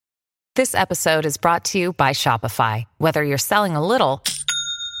This episode is brought to you by Shopify. Whether you're selling a little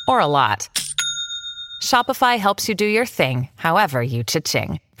or a lot, Shopify helps you do your thing, however you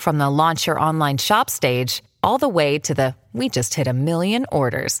cha-ching. From the launch your online shop stage, all the way to the we just hit 1 million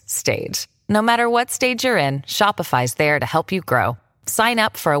orders stage. No matter what stage you're in, Shopify's there to help you grow. Sign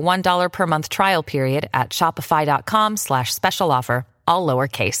up for a $1 per month trial period at shopify.com/special offer, all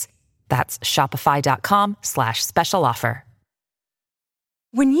lowercase. That's shopify.com/special offer.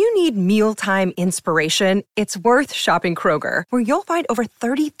 When you need mealtime inspiration, it's worth shopping Kroger, where you'll find over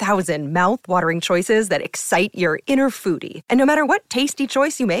 30,000 mouth-watering choices that excite your inner foodie. And no matter what tasty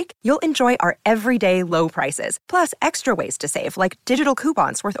choice you make, you'll enjoy our everyday low prices, plus extra ways to save, like digital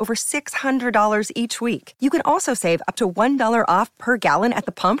coupons worth over $600 each week. You can also save up to $1 off per gallon at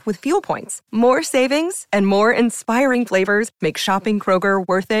the pump with fuel points. More savings and more inspiring flavors make shopping Kroger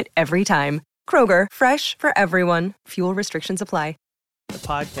worth it every time. Kroger, fresh for everyone. Fuel restrictions apply. The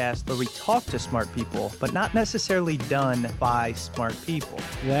podcast where we talk to smart people, but not necessarily done by smart people.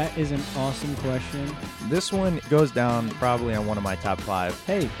 That is an awesome question. This one goes down probably on one of my top 5.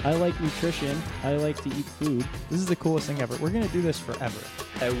 Hey, I like nutrition. I like to eat food. This is the coolest thing ever. We're going to do this forever.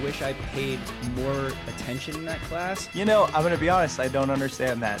 I wish I paid more attention in that class. You know, I'm going to be honest, I don't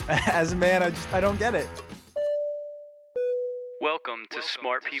understand that. As a man, I don't get it. Welcome to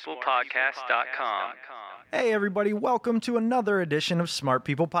smartpeoplepodcast.com. Hey everybody, welcome to another edition of Smart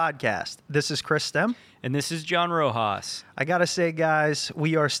People Podcast. This is Chris Stem. And this is John Rojas. I gotta say, guys,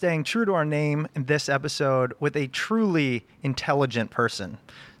 we are staying true to our name in this episode with a truly intelligent person.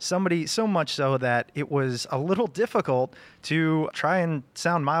 Somebody so much so that it was a little difficult to try and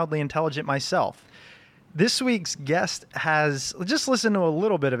sound mildly intelligent myself. This week's guest has, just listen to a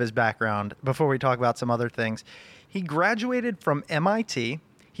little bit of his background before we talk about some other things. He graduated from MIT.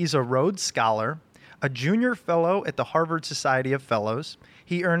 He's a Rhodes Scholar, a junior fellow at the Harvard Society of Fellows.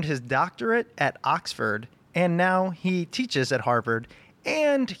 He earned his doctorate at Oxford, and now he teaches at Harvard.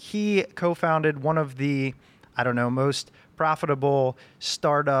 And he co-founded one of the, most profitable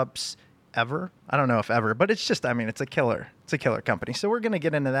startups ever. I don't know if ever, but it's just, it's a killer. It's a killer company. So we're going to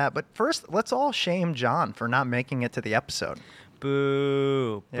get into that. But first, let's all shame John for not making it to the episode.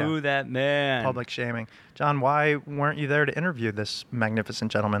 Boo. Yeah. Boo that man. Public shaming. John, why weren't you there to interview this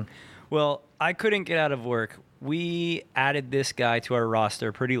magnificent gentleman? Well, I couldn't get out of work. We added this guy to our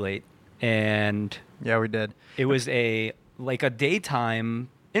roster pretty late, and yeah, we did. It was a daytime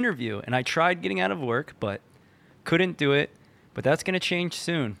interview, and I tried getting out of work, but couldn't do it. But that's going to change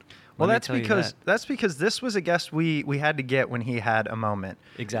soon. Well, that's because this was a guest we had to get when he had a moment.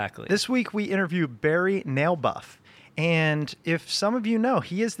 Exactly. This week we interview Barry Nalebuff, and if some of you know,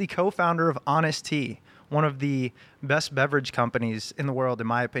 he is the co-founder of Honest Tea, one of the best beverage companies in the world, in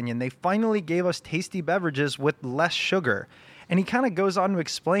my opinion. They finally gave us tasty beverages with less sugar. And he kind of goes on to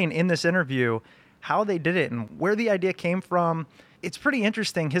explain in this interview how they did it and where the idea came from. It's pretty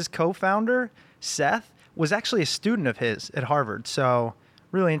interesting. His co-founder, Seth, was actually a student of his at Harvard. So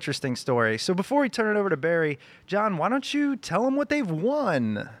really interesting story. So before we turn it over to Barry, John, why don't you tell them what they've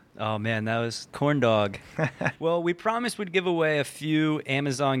won? Oh, man, that was corn dog. Well, we promised we'd give away a few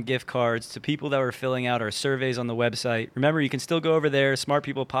Amazon gift cards to people that were filling out our surveys on the website. Remember, you can still go over there,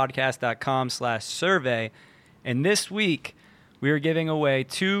 smartpeoplepodcast.com/survey. And this week, we are giving away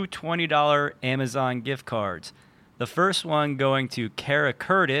 2 $20 Amazon gift cards. The first one going to Kara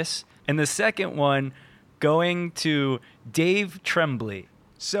Curtis, and the second one going to Dave Tremblay.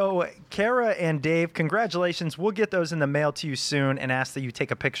 So, Kara and Dave, congratulations. We'll get those in the mail to you soon and ask that you take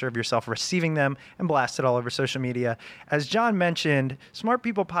a picture of yourself receiving them and blast it all over social media. As John mentioned,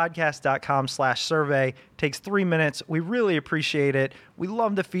 smartpeoplepodcast.com/survey takes 3 minutes. We really appreciate it. We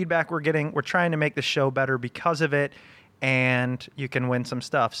love the feedback we're getting. We're trying to make the show better because of it, and you can win some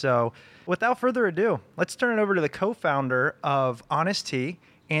stuff. So, without further ado, let's turn it over to the co-founder of Honest Tea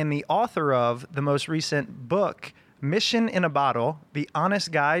and the author of the most recent book, Mission in a Bottle, The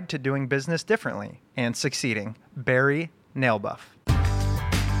Honest Guide to Doing Business Differently and Succeeding, Barry Nalebuff.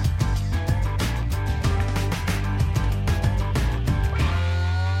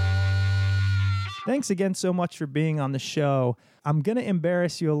 Thanks again so much for being on the show. I'm going to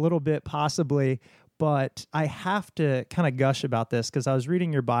embarrass you a little bit, possibly, but I have to kind of gush about this because I was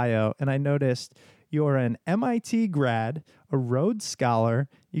reading your bio and I noticed you're an MIT grad, a Rhodes Scholar,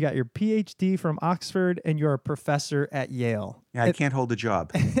 you got your PhD from Oxford, and you're a professor at Yale. Yeah, I can't hold a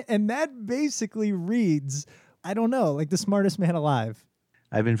job. And that basically reads, I don't know, like the smartest man alive.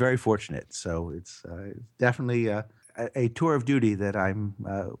 I've been very fortunate. So it's definitely a tour of duty that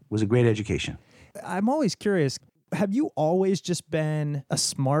was a great education. I'm always curious, have you always just been a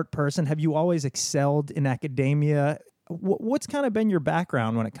smart person? Have you always excelled in academia? What's kind of been your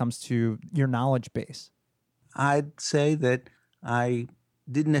background when it comes to your knowledge base? I'd say that I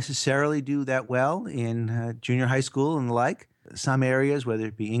didn't necessarily do that well in junior high school and the like. Some areas, whether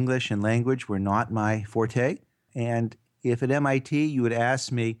it be English and language, were not my forte. And if at MIT you would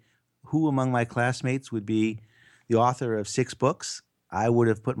ask me who among my classmates would be the author of 6 books, I would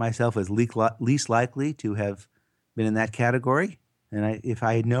have put myself as least likely to have been in that category. And if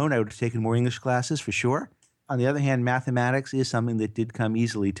I had known, I would have taken more English classes for sure. On the other hand, mathematics is something that did come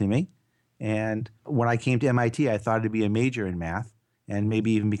easily to me. And when I came to MIT, I thought it'd be a major in math and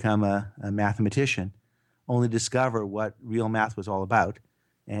maybe even become a mathematician, only to discover what real math was all about,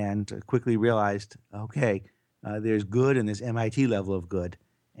 and quickly realized, okay, there's good and there's MIT level of good,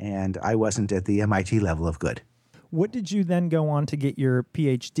 and I wasn't at the MIT level of good. What did you then go on to get your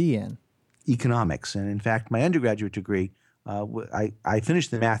PhD in? Economics. And in fact, my undergraduate degree, I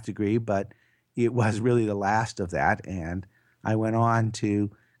finished the math degree, but it was really the last of that. And I went on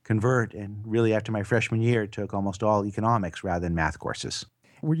to convert, and really after my freshman year, took almost all economics rather than math courses.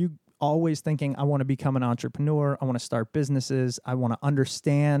 Were you always thinking, I want to become an entrepreneur, I want to start businesses, I want to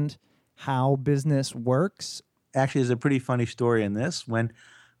understand how business works? Actually, there's a pretty funny story in this. When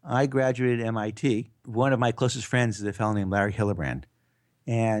I graduated MIT, one of my closest friends is a fellow named Larry Hillenbrand,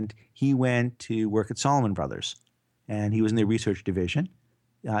 and he went to work at Salomon Brothers, and he was in the research division.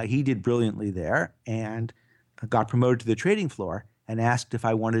 He did brilliantly there and got promoted to the trading floor and asked if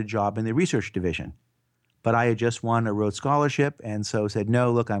I wanted a job in the research division. But I had just won a Rhodes Scholarship, and so said,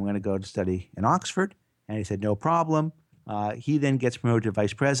 no, look, I'm going to go to study in Oxford. And he said, no problem. He then gets promoted to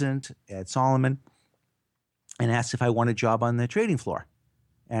vice president at Salomon and asked if I wanted a job on the trading floor.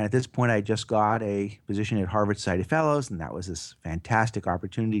 And at this point, I just got a position at Harvard Society of Fellows, and that was this fantastic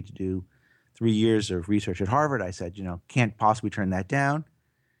opportunity to do 3 years of research at Harvard. I said, can't possibly turn that down.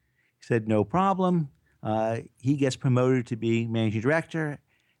 He said, no problem. He gets promoted to be managing director,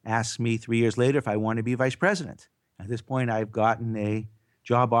 asks me 3 years later if I want to be vice president. At this point, I've gotten a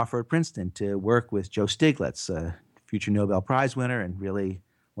job offer at Princeton to work with Joe Stiglitz, a future Nobel Prize winner and really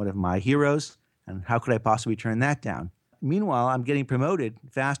one of my heroes. And how could I possibly turn that down? Meanwhile, I'm getting promoted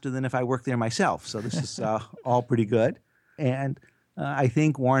faster than if I worked there myself. So this is all pretty good. And I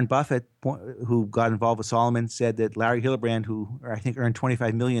think Warren Buffett, who got involved with Salomon, said that Larry Hillenbrand, who I think earned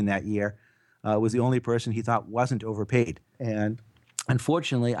 $25 million that year, was the only person he thought wasn't overpaid. And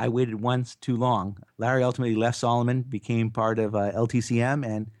unfortunately, I waited once too long. Larry ultimately left Salomon, became part of LTCM,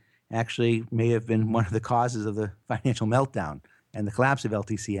 and actually may have been one of the causes of the financial meltdown and the collapse of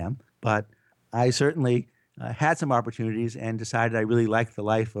LTCM. But I certainly had some opportunities and decided I really liked the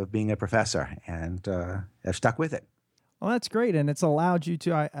life of being a professor, and have stuck with it. Well, that's great. And it's allowed you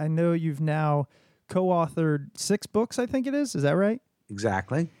to, I know you've now co-authored 6 books, I think it is. Is that right?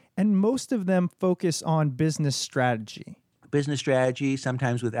 Exactly. And most of them focus on business strategy. Business strategy,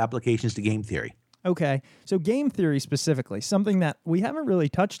 sometimes with applications to game theory. Okay. So game theory specifically, something that we haven't really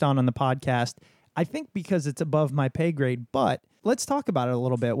touched on the podcast, I think because it's above my pay grade, but let's talk about it a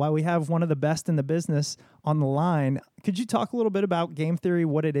little bit. While we have one of the best in the business on the line, could you talk a little bit about game theory,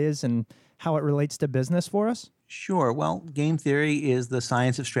 what it is, and how it relates to business for us? Sure. Well, game theory is the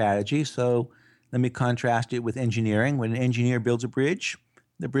science of strategy. So let me contrast it with engineering. When an engineer builds a bridge,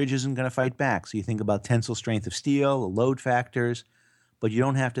 the bridge isn't going to fight back. So you think about tensile strength of steel, the load factors, but you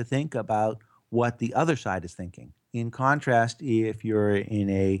don't have to think about what the other side is thinking. In contrast, if you're in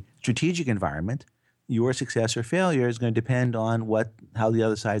a strategic environment, your success or failure is going to depend on how the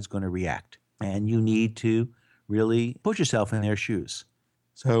other side is going to react. And you need to really put yourself in their shoes.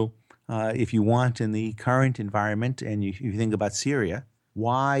 So if you want in the current environment, and you think about Syria,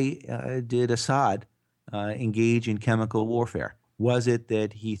 why did Assad engage in chemical warfare? Was it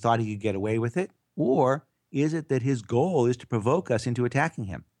that he thought he could get away with it? Or is it that his goal is to provoke us into attacking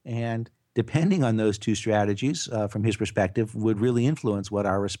him? And depending on those two strategies, from his perspective, would really influence what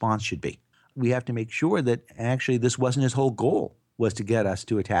our response should be. We have to make sure that actually this wasn't his whole goal, was to get us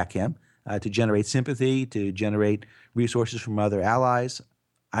to attack him, to generate sympathy, to generate resources from other allies.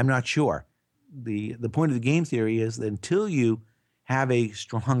 I'm not sure. The point of the game theory is that until you have a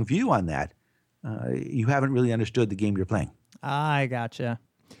strong view on that, you haven't really understood the game you're playing. I gotcha.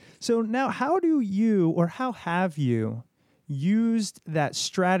 So now how have you used that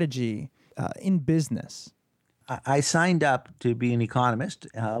strategy in business? I signed up to be an economist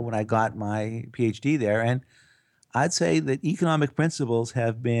when I got my PhD there, and I'd say that economic principles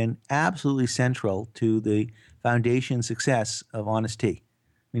have been absolutely central to the foundation success of Honest Tea.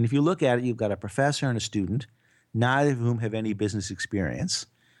 I mean, if you look at it, you've got a professor and a student, neither of whom have any business experience.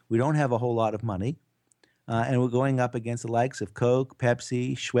 We don't have a whole lot of money, and we're going up against the likes of Coke,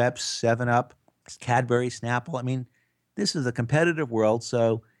 Pepsi, Schweppes, 7-Up, Cadbury, Snapple. I mean, This is a competitive world,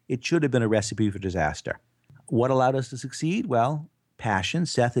 so it should have been a recipe for disaster. What allowed us to succeed? Well, passion.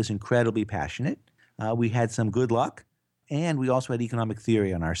 Seth is incredibly passionate. We had some good luck, and we also had economic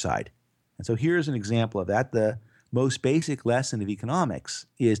theory on our side. And so here's an example of that. The most basic lesson of economics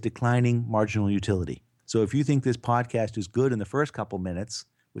is declining marginal utility. So if you think this podcast is good in the first couple minutes,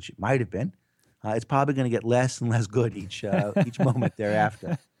 which it might have been, it's probably going to get less and less good each moment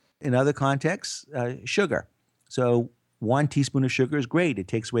thereafter. In other contexts, sugar. So 1 teaspoon of sugar is great. It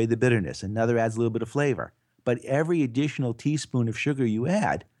takes away the bitterness. Another adds a little bit of flavor. But every additional teaspoon of sugar you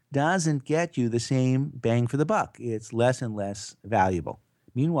add doesn't get you the same bang for the buck. It's less and less valuable.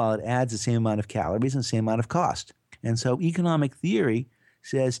 Meanwhile, it adds the same amount of calories and the same amount of cost. And so economic theory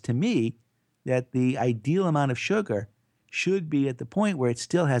says to me that the ideal amount of sugar should be at the point where it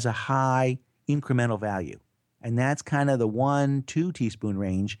still has a high incremental value. And that's kind of the 1-2 teaspoon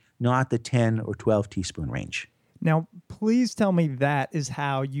range, not the 10 or 12 teaspoon range. Now, please tell me that is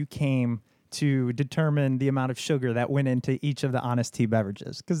how you came to determine the amount of sugar that went into each of the Honest Tea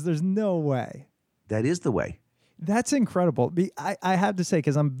beverages, because there's no way. That is the way. That's incredible. I have to say,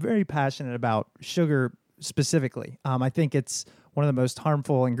 because I'm very passionate about sugar specifically. I think it's one of the most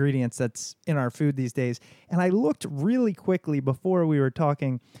harmful ingredients that's in our food these days. And I looked really quickly before we were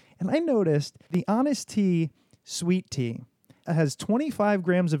talking, and I noticed the Honest Tea sweet tea has 25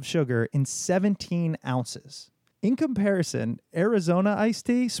 grams of sugar in 17 ounces. In comparison, Arizona iced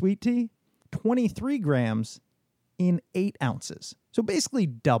tea, sweet tea, 23 grams in 8 ounces. So basically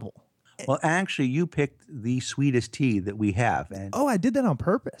double. Well, actually, you picked the sweetest tea that we have. And I did that on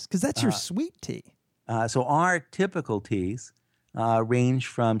purpose because that's your sweet tea. So our typical teas range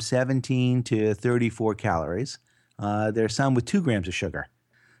from 17 to 34 calories. There's some with 2 grams of sugar.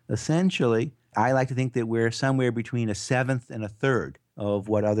 Essentially, I like to think that we're somewhere between a seventh and a third of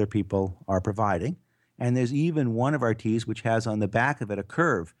what other people are providing. And there's even one of our teas which has on the back of it a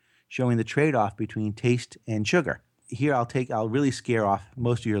curve showing the trade-off between taste and sugar. Here, I'll really scare off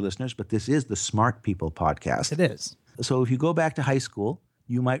most of your listeners, but this is the Smart People podcast. It is. So if you go back to high school,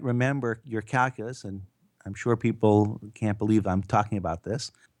 you might remember your calculus, and I'm sure people can't believe I'm talking about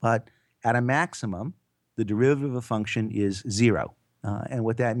this, but at a maximum, the derivative of a function is 0. And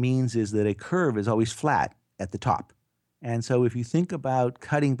what that means is that a curve is always flat at the top. And so if you think about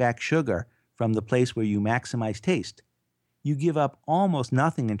cutting back sugar from the place where you maximize taste, you give up almost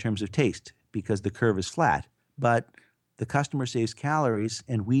nothing in terms of taste because the curve is flat, but the customer saves calories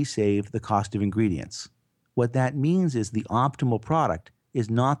and we save the cost of ingredients. What that means is the optimal product is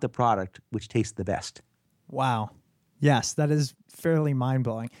not the product which tastes the best. Wow. Yes, that is fairly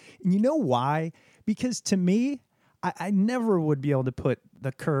mind-blowing. And you know why? Because to me, I never would be able to put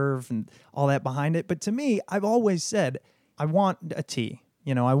the curve and all that behind it. But to me, I've always said, I want a tea.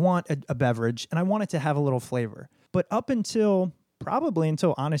 I want a beverage, and I want it to have a little flavor. But probably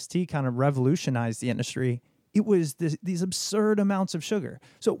until Honest Tea kind of revolutionized the industry, it was these absurd amounts of sugar.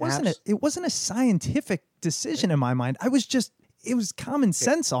 So it wasn't a scientific decision in my mind. It was common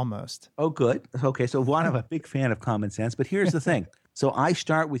sense almost. Oh, good. Okay, so one, I'm a big fan of common sense, but here's the thing. So I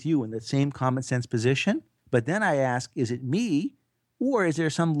start with you in the same common sense position, but then I ask, is it me or is there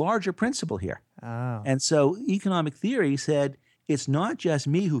some larger principle here? Oh. And so economic theory said, it's not just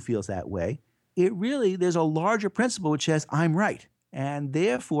me who feels that way. There's a larger principle which says I'm right. And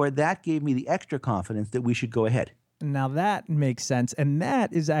therefore, that gave me the extra confidence that we should go ahead. Now that makes sense. And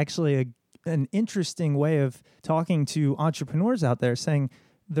that is actually an interesting way of talking to entrepreneurs out there, saying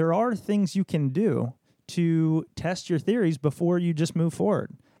there are things you can do to test your theories before you just move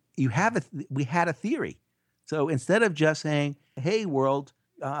forward. We had a theory. So instead of just saying, hey, world,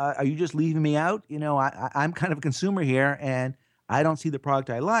 are you just leaving me out? I'm kind of a consumer here and I don't see the product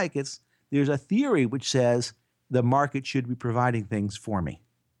I like. There's a theory which says the market should be providing things for me.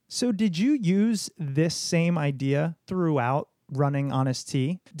 So did you use this same idea throughout running Honest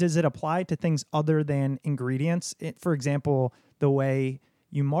Tea? Does it apply to things other than ingredients? For example, the way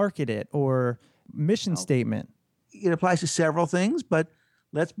you market it or mission statement? It applies to several things, but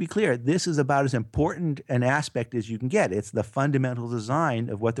let's be clear. This is about as important an aspect as you can get. It's the fundamental design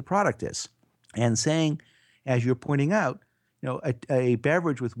of what the product is. And saying, as you're pointing out, a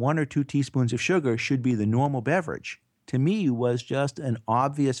beverage with 1 or 2 teaspoons of sugar should be the normal beverage, to me was just an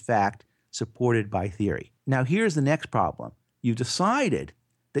obvious fact supported by theory. Now, here's the next problem. You've decided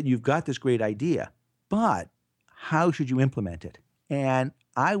that you've got this great idea, but how should you implement it? And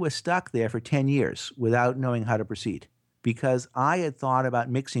I was stuck there for 10 years without knowing how to proceed because I had thought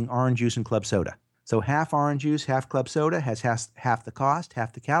about mixing orange juice and club soda. So half orange juice, half club soda has half the cost,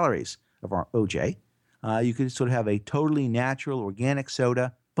 half the calories of our OJ. You could sort of have a totally natural, organic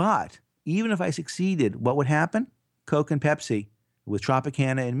soda. But even if I succeeded, what would happen? Coke and Pepsi with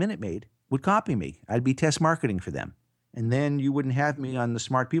Tropicana and Minute Maid would copy me. I'd be test marketing for them. And then you wouldn't have me on the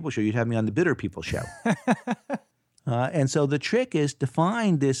Smart People Show. You'd have me on the Bitter People Show. And so the trick is to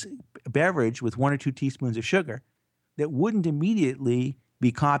find this beverage with 1 or 2 teaspoons of sugar that wouldn't immediately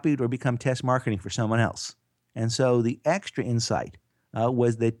be copied or become test marketing for someone else. And so the extra insight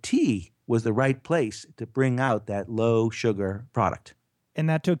was that tea was the right place to bring out that low sugar product. And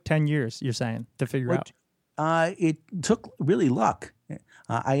that took 10 years, you're saying, to figure out? It took really luck.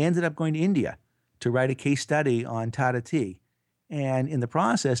 I ended up going to India to write a case study on Tata tea, and in the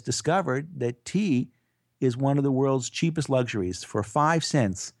process discovered that tea is one of the world's cheapest luxuries. For 5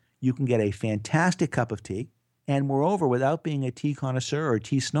 cents, you can get a fantastic cup of tea, and moreover, without being a tea connoisseur or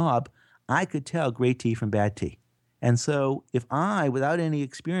tea snob, I could tell great tea from bad tea. And so if I, without any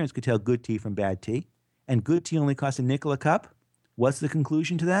experience, could tell good tea from bad tea, and good tea only costs $0.05 a cup, what's the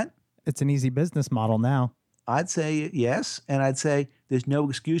conclusion to that? It's an easy business model now. I'd say yes, and I'd say there's no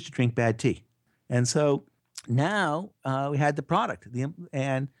excuse to drink bad tea. And so now we had the product,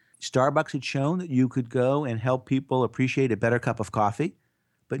 and Starbucks had shown that you could go and help people appreciate a better cup of coffee,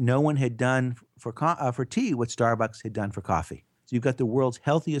 but no one had done for tea what Starbucks had done for coffee. So you've got the world's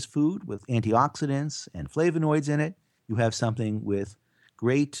healthiest food with antioxidants and flavonoids in it. You have something with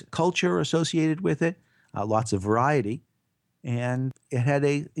great culture associated with it, lots of variety, and you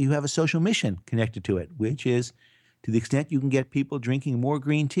have a social mission connected to it, which is to the extent you can get people drinking more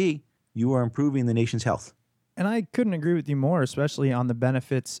green tea, you are improving the nation's health. And I couldn't agree with you more, especially on the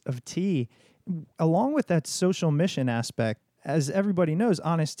benefits of tea. Along with that social mission aspect, as everybody knows,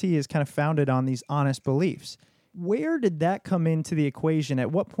 Honest Tea is kind of founded on these honest beliefs. Where did that come into the equation?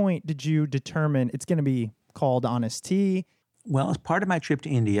 At what point did you determine it's going to be called Honest Tea? Well, as part of my trip to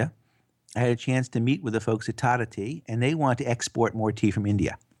India, I had a chance to meet with the folks at Tata Tea, and they want to export more tea from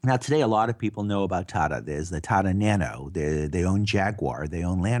India. Now, today, a lot of people know about Tata. There's the Tata Nano. They own Jaguar. They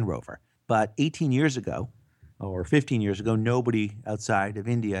own Land Rover. But 18 years ago, or 15 years ago, nobody outside of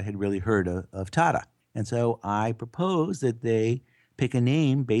India had really heard of Tata. And so I proposed that they pick a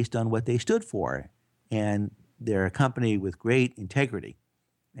name based on what they stood for. And they're a company with great integrity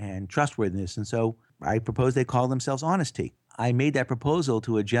and trustworthiness. And so I proposed they call themselves Honest Tea. I made that proposal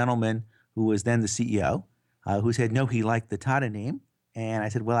to a gentleman who was then the CEO, who said, no, he liked the Tata name. And I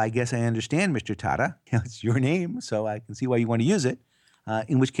said, well, I guess I understand, Mr. Tata. It's your name, so I can see why you want to use it,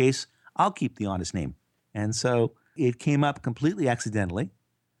 in which case I'll keep the Honest name. And so it came up completely accidentally.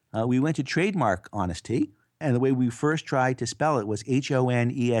 We went to trademark Honest Tea, and the way we first tried to spell it was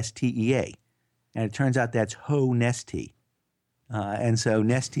Honestea. And it turns out that's Ho-Nest-Tea. And so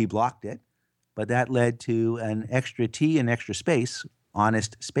Nest-Tea blocked it, but that led to an extra T and extra space,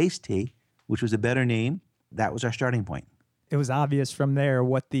 Honest Space Tea, which was a better name. That was our starting point. It was obvious from there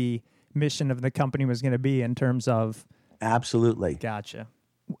what the mission of the company was going to be in terms of... Absolutely. Gotcha.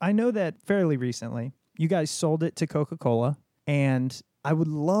 I know that fairly recently, you guys sold it to Coca-Cola, and I would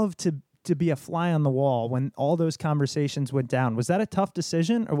love to be a fly on the wall when all those conversations went down. Was that a tough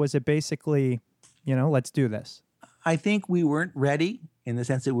decision, or was it basically, let's do this? I think we weren't ready in the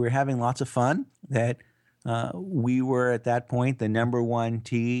sense that we were having lots of fun, that we were at that point the number one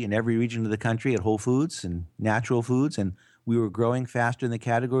tea in every region of the country at Whole Foods and Natural Foods, and we were growing faster in the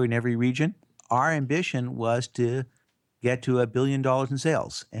category in every region. Our ambition was to get to $1 billion in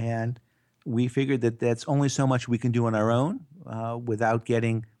sales, and we figured that that's only so much we can do on our own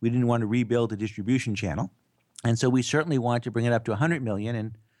we didn't want to rebuild a distribution channel. And so we certainly wanted to bring it up to 100 million,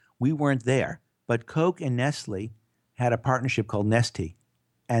 and we weren't there. But Coke and Nestle had a partnership called Nestea,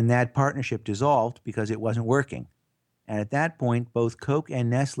 and that partnership dissolved because it wasn't working. And at that point, both Coke and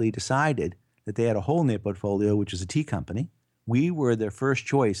Nestle decided that they had a hole in their portfolio, which is a tea company. We were their first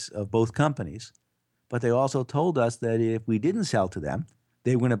choice of both companies, but they also told us that if we didn't sell to them,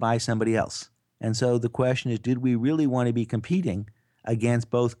 they were going to buy somebody else. And so the question is, did we really want to be competing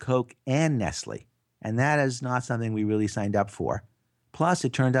against both Coke and Nestle? And that is not something we really signed up for. Plus,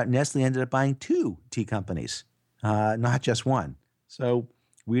 it turned out Nestle ended up buying 2 tea companies, not just one. So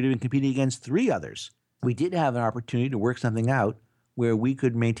we'd have been competing against 3 others. We did have an opportunity to work something out where we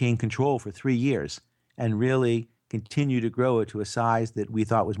could maintain control for 3 years and really continue to grow it to a size that we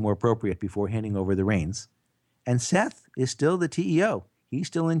thought was more appropriate before handing over the reins. And Seth is still the TEO. He's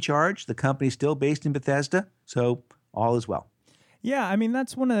still in charge. The company's still based in Bethesda, so all is well. Yeah, I mean,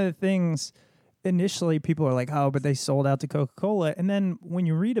 that's one of the things. Initially, people are like, oh, but they sold out to Coca-Cola. And then when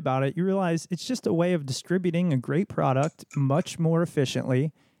you read about it, you realize it's just a way of distributing a great product much more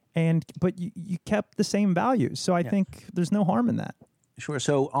efficiently, but you kept the same values. So I think there's no harm in that. Sure.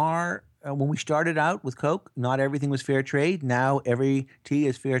 So when we started out with Coke, not everything was fair trade. Now every tea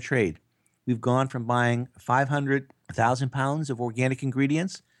is fair trade. We've gone from buying 500,000 pounds of organic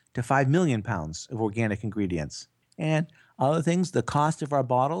ingredients to 5 million pounds of organic ingredients. And other things, the cost of our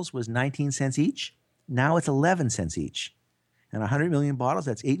bottles was 19 cents each. Now it's 11 cents each. And 100 million bottles,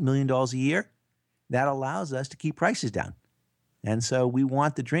 that's $8 million a year. That allows us to keep prices down. And so we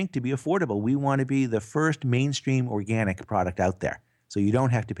want the drink to be affordable. We want to be the first mainstream organic product out there, so you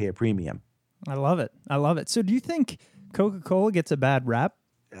don't have to pay a premium. I love it. I love it. So do you think Coca-Cola gets a bad rap?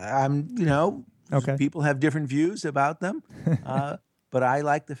 Okay. People have different views about them, but I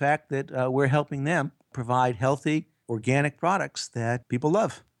like the fact that we're helping them provide healthy, organic products that people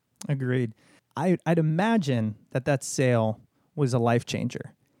love. Agreed. I'd imagine that sale was a life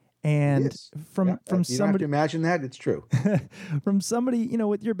changer. And from you don't have somebody, to imagine that, it's true. from somebody,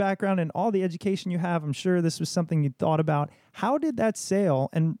 with your background and all the education you have, I'm sure this was something you thought about. How did that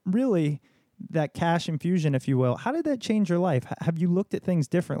sale and really that cash infusion, if you will, how did that change your life? Have you looked at things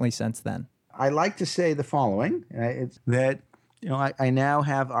differently since then? I like to say the following. It's That I now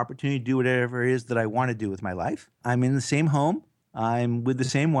have opportunity to do whatever it is that I want to do with my life. I'm in the same home. I'm with the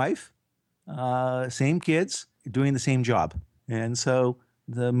same wife, same kids, doing the same job. And so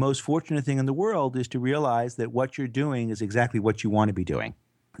the most fortunate thing in the world is to realize that what you're doing is exactly what you want to be doing.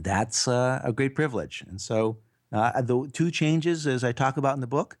 That's a great privilege. And so the two changes, as I talk about in the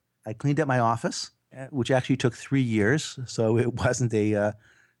book, I cleaned up my office, which actually took 3 years. So it wasn't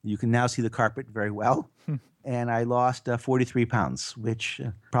you can now see the carpet very well. And I lost 43 pounds, which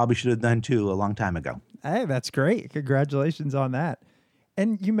probably should have done too a long time ago. Hey, that's great. Congratulations on that.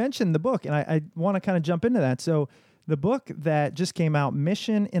 And you mentioned the book, and I want to kind of jump into that. So the book that just came out,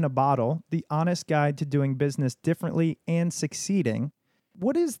 Mission in a Bottle, The Honest Guide to Doing Business Differently and Succeeding.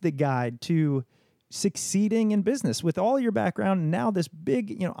 What is the guide to succeeding in business with all your background and now this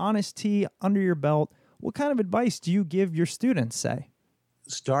big, honest tea under your belt? What kind of advice do you give your students, say?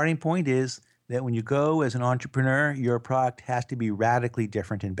 Starting point is that when you go as an entrepreneur, your product has to be radically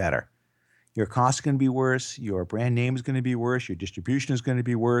different and better. Your costs are going to be worse. Your brand name is going to be worse. Your distribution is going to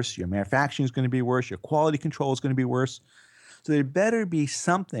be worse. Your manufacturing is going to be worse. Your quality control is going to be worse. So there better be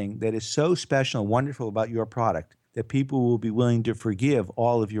something that is so special and wonderful about your product that people will be willing to forgive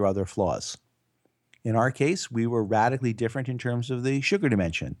all of your other flaws. In our case, we were radically different in terms of the sugar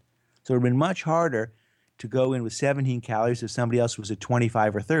dimension. So it would have been much harder to go in with 17 calories if somebody else was at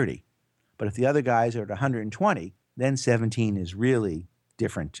 25 or 30. But if the other guys are at 120, then 17 is really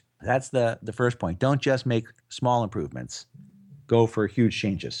different. That's the first point. Don't just make small improvements. Go for huge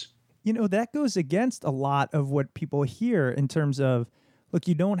changes. That goes against a lot of what people hear in terms of, look,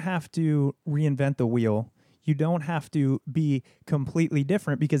 you don't have to reinvent the wheel. You don't have to be completely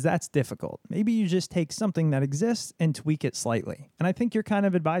different because that's difficult. Maybe you just take something that exists and tweak it slightly. And I think you're kind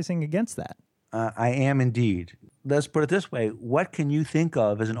of advising against that. I am indeed. Let's put it this way. What can you think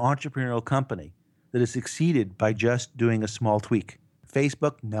of as an entrepreneurial company that has succeeded by just doing a small tweak?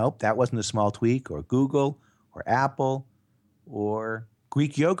 Facebook? Nope, that wasn't a small tweak. Or Google, or Apple, or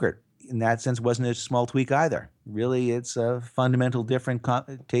Greek yogurt. In that sense, wasn't a small tweak either. Really, it's a fundamental different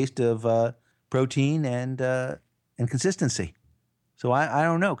taste of protein and consistency. So I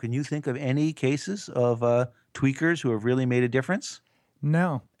don't know. Can you think of any cases of tweakers who have really made a difference?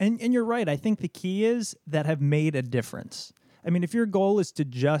 No. And you're right. I think the key is that have made a difference. I mean, if your goal is to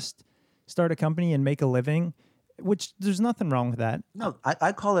just start a company and make a living, which there's nothing wrong with that. No,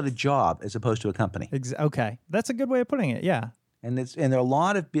 I call it a job as opposed to a company. Okay. That's a good way of putting it. Yeah. And there are a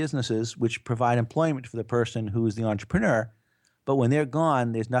lot of businesses which provide employment for the person who is the entrepreneur, but when they're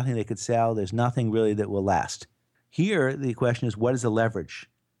gone, there's nothing they could sell. There's nothing really that will last. Here, the question is, what is the leverage?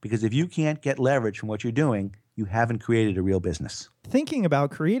 Because if you can't get leverage from what you're doing, you haven't created a real business. Thinking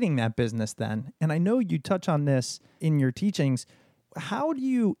about creating that business then, and I know you touch on this in your teachings, how do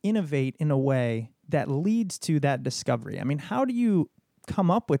you innovate in a way that leads to that discovery? I mean, how do you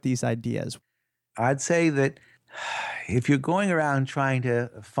come up with these ideas? I'd say that if you're going around trying to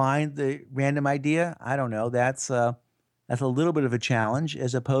find the random idea, I don't know, that's a little bit of a challenge,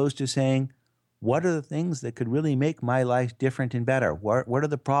 as opposed to saying, what are the things that could really make my life different and better? What are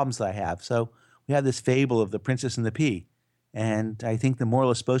the problems that I have? So we have this fable of the princess and the pea. And I think the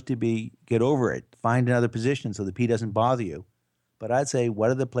moral is supposed to be, get over it, find another position so the pea doesn't bother you. But I'd say,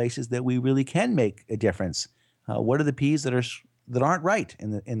 what are the places that we really can make a difference? What are the peas that aren't right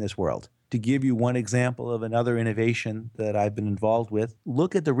in this world? To give you one example of another innovation that I've been involved with,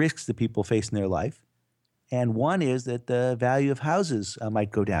 look at the risks that people face in their life. And one is that the value of houses might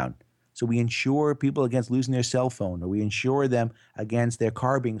go down. So we insure people against losing their cell phone, or we insure them against their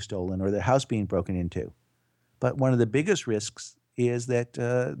car being stolen or their house being broken into. But one of the biggest risks is that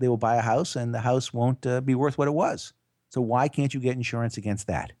they will buy a house and the house won't be worth what it was. So why can't you get insurance against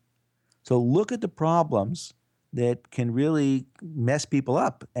that? So look at the problems that can really mess people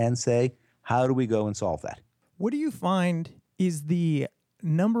up and say, how do we go and solve that? What do you find is the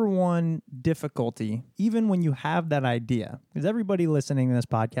number one difficulty, even when you have that idea? Because everybody listening to this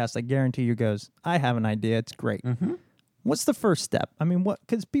podcast, I guarantee you goes, I have an idea. It's great. Mm-hmm. What's the first step? I mean,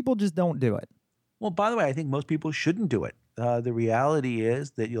 because people just don't do it. Well, by the way, I think most people shouldn't do it. The reality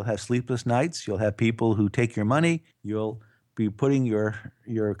is that you'll have sleepless nights. You'll have people who take your money. You'll be putting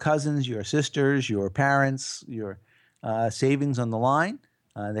your cousins, your sisters, your parents, your savings on the line.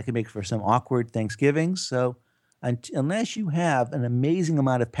 That can make for some awkward Thanksgivings. So unless you have an amazing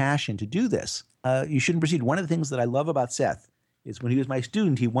amount of passion to do this, you shouldn't proceed. One of the things that I love about Seth is when he was my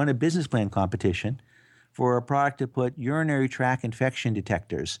student, he won a business plan competition for a product to put urinary tract infection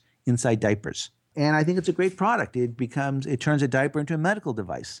detectors inside diapers. And I think it's a great product. It turns a diaper into a medical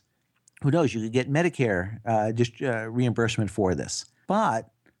device. Who knows? You could get Medicare reimbursement for this.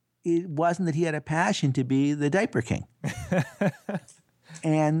 But it wasn't that he had a passion to be the diaper king.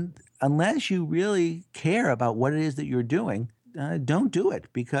 And unless you really care about what it is that you're doing, don't do it,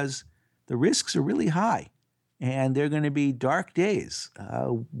 because the risks are really high. And they're going to be dark days.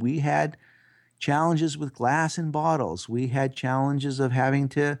 We had challenges with glass in bottles. We had challenges of having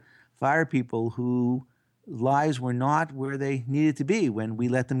to fire people whose lives were not where they needed to be when we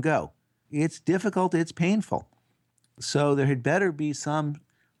let them go. It's difficult. It's painful. So there had better be some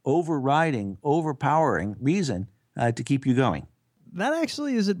overpowering reason to keep you going. That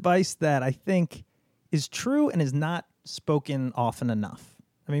actually is advice that I think is true and is not spoken often enough.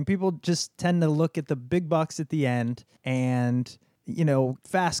 I mean, people just tend to look at the big bucks at the end, and,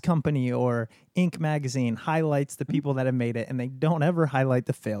 Fast Company or Inc. magazine highlights the people that have made it, and they don't ever highlight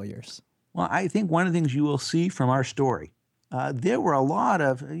the failures. Well, I think one of the things you will see from our story, there were a lot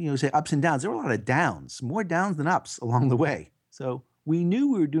of, say ups and downs. There were a lot of downs, more downs than ups along the way. So we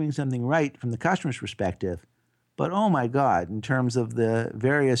knew we were doing something right from the customer's perspective. But oh my God, in terms of the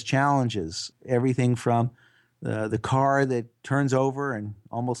various challenges, everything from the car that turns over and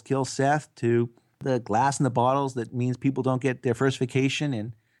almost kills Seth, to the glass in the bottles that means people don't get their first vacation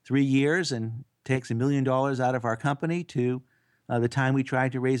in 3 years and takes $1 million out of our company, to the time we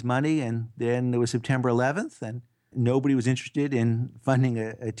tried to raise money and then there was September 11th and nobody was interested in funding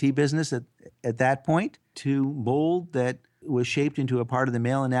a tea business at that point, to mold that was shaped into a part of the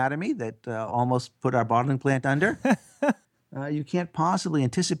male anatomy that almost put our bottling plant under. You can't possibly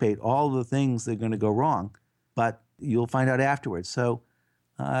anticipate all the things that are going to go wrong, but you'll find out afterwards. So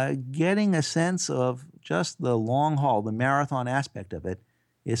getting a sense of just the long haul, the marathon aspect of it,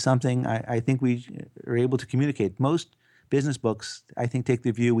 is something I think we are able to communicate. Most business books, I think, take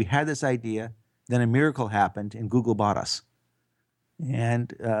the view, we had this idea, then a miracle happened and Google bought us.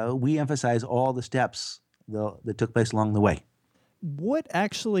 And we emphasize all the steps that took place along the way. What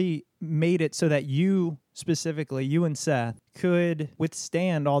actually made it so that you specifically, you and Seth, could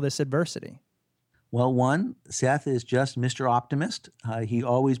withstand all this adversity? Well, one, Seth is just Mr. Optimist. He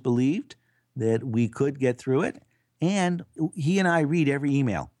always believed that we could get through it. And he and I read every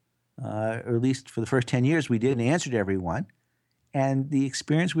email, or at least for the first 10 years we did, and answered everyone. And the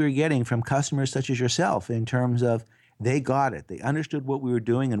experience we were getting from customers such as yourself in terms of they got it. They understood what we were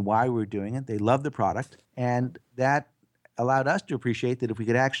doing and why we were doing it. They loved the product. And that allowed us to appreciate that if we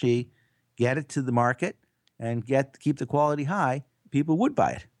could actually get it to the market and keep the quality high, people would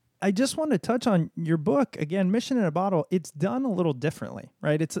buy it. I just want to touch on your book again, Mission in a Bottle. It's done a little differently,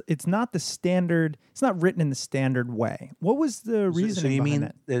 right? It's not the standard. It's not written in the standard way. What was the reasoning? So you mean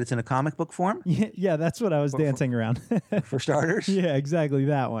it? that it's in a comic book form? Yeah, that's what I was dancing around. For starters? Yeah, exactly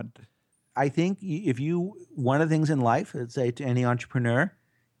that one. I think one of the things in life, I'd say to any entrepreneur,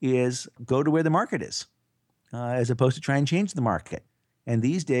 is go to where the market is, as opposed to try and change the market. And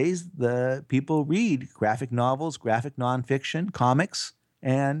these days, the people read graphic novels, graphic nonfiction, comics.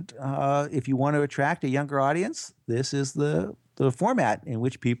 And if you want to attract a younger audience, this is the format in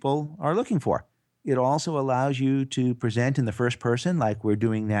which people are looking for. It also allows you to present in the first person like we're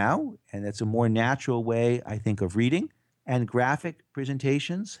doing now, and it's a more natural way, I think, of reading. And graphic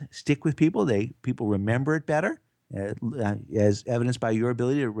presentations stick with people. People remember it better, as evidenced by your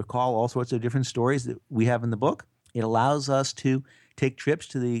ability to recall all sorts of different stories that we have in the book. It allows us to take trips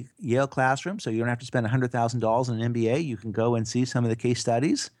to the Yale classroom, so you don't have to spend $100,000 on an MBA. You can go and see some of the case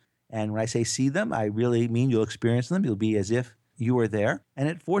studies. And when I say see them, I really mean you'll experience them. You'll be as if you were there. And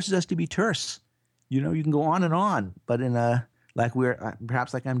it forces us to be terse. You can go on, but in a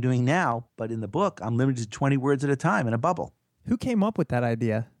perhaps like I'm doing now, but in the book, I'm limited to 20 words at a time in a bubble. Who came up with that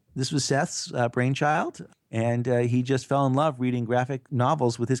idea? This was Seth's brainchild, and he just fell in love reading graphic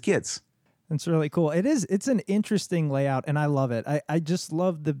novels with his kids. That's really cool. It's an interesting layout, and I love it. I just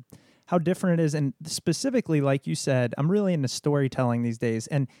love how different it is. And specifically, like you said, I'm really into storytelling these days,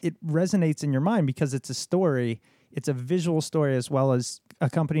 and it resonates in your mind because it's a story. It's a visual story as well as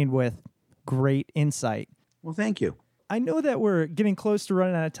accompanied with great insight. Well, thank you. I know that we're getting close to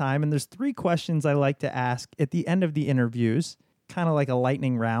running out of time, and there's 3 questions I like to ask at the end of the interviews, kind of like a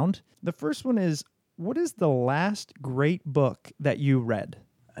lightning round. The first one is, what is the last great book that you read?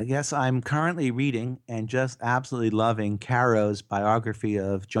 I guess I'm currently reading and just absolutely loving Caro's biography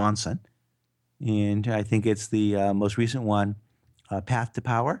of Johnson. And I think it's the most recent one, Path to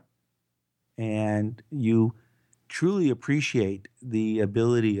Power. And you truly appreciate the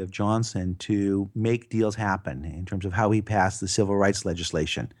ability of Johnson to make deals happen in terms of how he passed the civil rights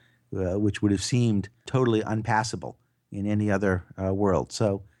legislation, which would have seemed totally unpassable in any other world.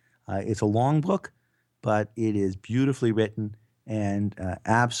 So it's a long book, but it is beautifully written and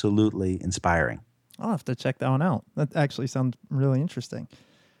absolutely inspiring. I'll have to check that one out. That actually sounds really interesting.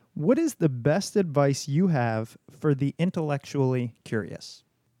 What is the best advice you have for the intellectually curious?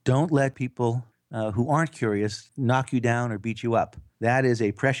 Don't let people who aren't curious knock you down or beat you up. That is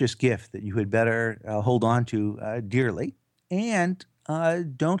a precious gift that you had better hold on to dearly. And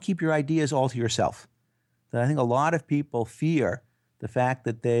don't keep your ideas all to yourself. I think a lot of people fear the fact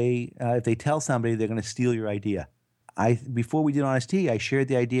that if they tell somebody, they're going to steal your idea. Before we did Honest Tea, I shared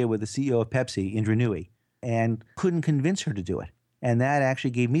the idea with the CEO of Pepsi, Indra Nooyi, and couldn't convince her to do it. And that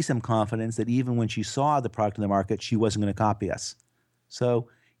actually gave me some confidence that even when she saw the product in the market, she wasn't going to copy us. So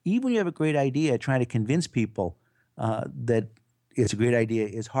even when you have a great idea, trying to convince people that it's a great idea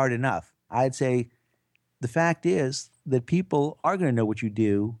is hard enough. I'd say the fact is that people are going to know what you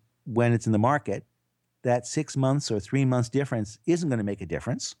do when it's in the market. That 6 months or 3 months difference isn't going to make a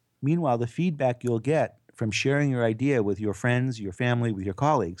difference. Meanwhile, the feedback you'll get from sharing your idea with your friends, your family, with your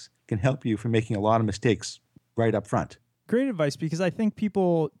colleagues can help you from making a lot of mistakes right up front. Great advice, because I think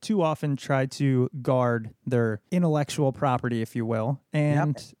people too often try to guard their intellectual property, if you will.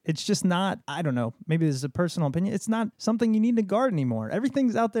 And It's just not, I don't know, maybe this is a personal opinion. It's not something you need to guard anymore.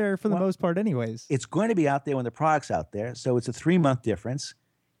 Everything's out there for the most part anyways. It's going to be out there when the product's out there. So it's a 3-month difference.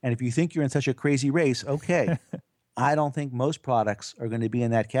 And if you think you're in such a crazy race, okay. I don't think most products are going to be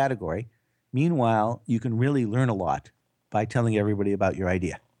in that category. Meanwhile, you can really learn a lot by telling everybody about your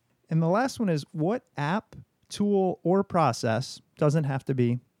idea. And the last one is, what app, tool, or process, doesn't have to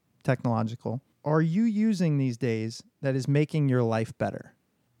be technological, are you using these days that is making your life better?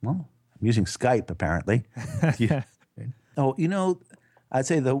 Well, I'm using Skype, apparently. I'd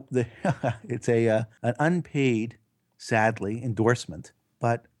say it's an unpaid, sadly, endorsement,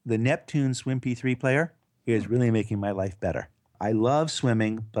 but the Neptune Swim P3 player is really making my life better. I love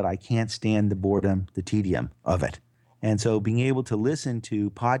swimming, but I can't stand the boredom, the tedium of it. And so being able to listen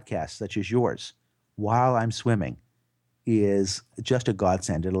to podcasts such as yours while I'm swimming is just a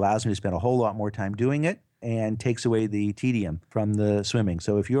godsend. It allows me to spend a whole lot more time doing it and takes away the tedium from the swimming.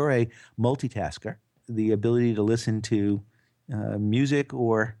 So if you're a multitasker, the ability to listen to music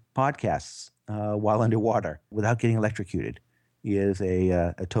or podcasts while underwater without getting electrocuted is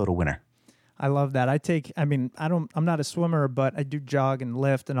a total winner. I love that. I'm not a swimmer, but I do jog and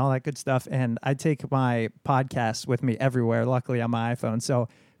lift and all that good stuff. And I take my podcasts with me everywhere, luckily on my iPhone. So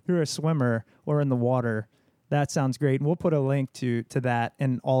if you're a swimmer or in the water, that sounds great. And we'll put a link to that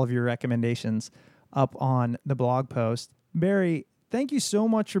and all of your recommendations up on the blog post. Barry, thank you so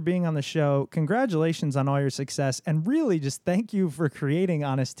much for being on the show. Congratulations on all your success. And really just thank you for creating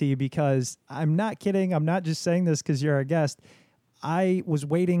Honest Tea, because I'm not kidding. I'm not just saying this because you're our guest. I was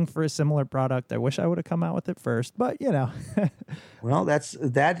waiting for a similar product. I wish I would have come out with it first, but Well,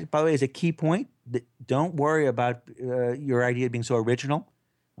 that, by the way, is a key point. Don't worry about your idea being so original.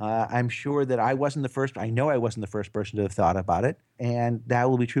 I'm sure that I wasn't the first. I know I wasn't the first person to have thought about it, and that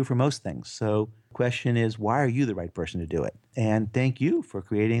will be true for most things. So the question is, why are you the right person to do it? And thank you for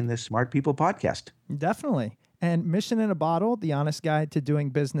creating this Smart People podcast. Definitely. And Mission in a Bottle, The Honest Guide to Doing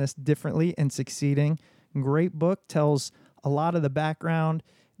Business Differently and Succeeding. Great book, tells a lot of the background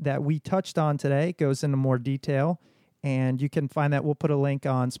that we touched on today, goes into more detail, and you can find that. We'll put a link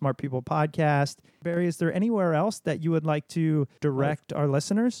on Smart People Podcast. Barry, is there anywhere else that you would like to direct our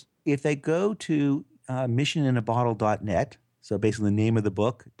listeners? If they go to missioninabottle.net, so basically the name of the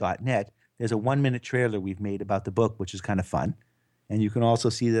book, .net, there's a 1-minute trailer we've made about the book, which is kind of fun. And you can also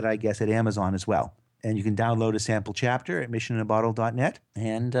see that, I guess, at Amazon as well. And you can download a sample chapter at missioninabottle.net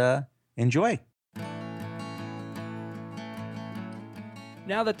and enjoy.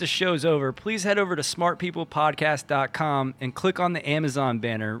 Now that the show's over, please head over to smartpeoplepodcast.com and click on the Amazon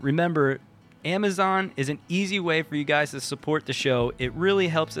banner. Remember, Amazon is an easy way for you guys to support the show. It really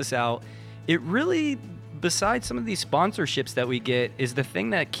helps us out. It really, besides some of these sponsorships that we get, is the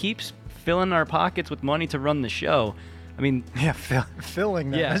thing that keeps filling our pockets with money to run the show. I mean, Yeah,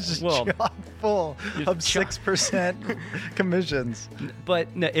 filling them. Yeah, It's just well, chock full of 6% commissions.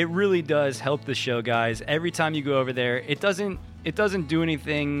 but no, it really does help the show, guys. Every time you go over there, it doesn't do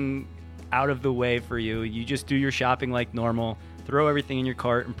anything out of the way for you. You just do your shopping like normal, throw everything in your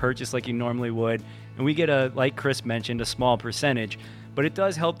cart and purchase like you normally would. And we get like Chris mentioned, a small percentage. But it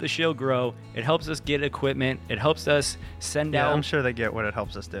does help the show grow. It helps us get equipment. It helps us send Yeah, out I'm sure they get what it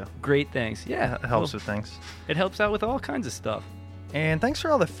helps us do. great things. Yeah, It helps well, with things. it helps out with all kinds of stuff. And thanks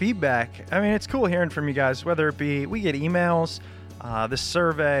for all the feedback. I mean, it's cool hearing from you guys, whether it be we get emails, this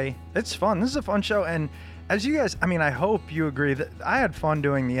survey. It's fun. This is a fun show. And as you guys, I mean, I hope you agree that I had fun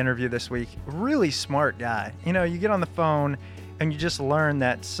doing the interview this week. Really smart guy. You know, you get on the phone and you just learn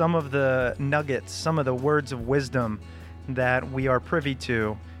that some of the nuggets, some of the words of wisdom that we are privy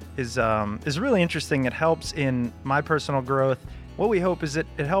to is really interesting. It helps in my personal growth. What we hope is it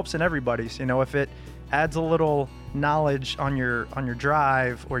helps in everybody's. You know, if it adds a little knowledge on your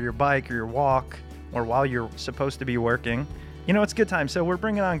drive or your bike or your walk or while you're supposed to be working, you know, it's a good time. So we're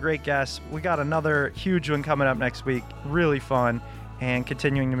bringing on great guests. We got another huge one coming up next week. Really fun and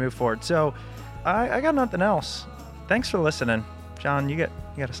continuing to move forward. So I got nothing else. Thanks for listening. John, you got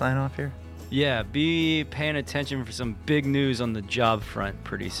to sign off here. Yeah, be paying attention for some big news on the job front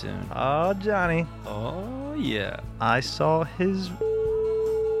pretty soon. Oh, Johnny. Oh, yeah. I saw his...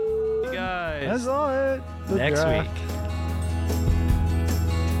 You guys. I saw it. Next Yeah. week.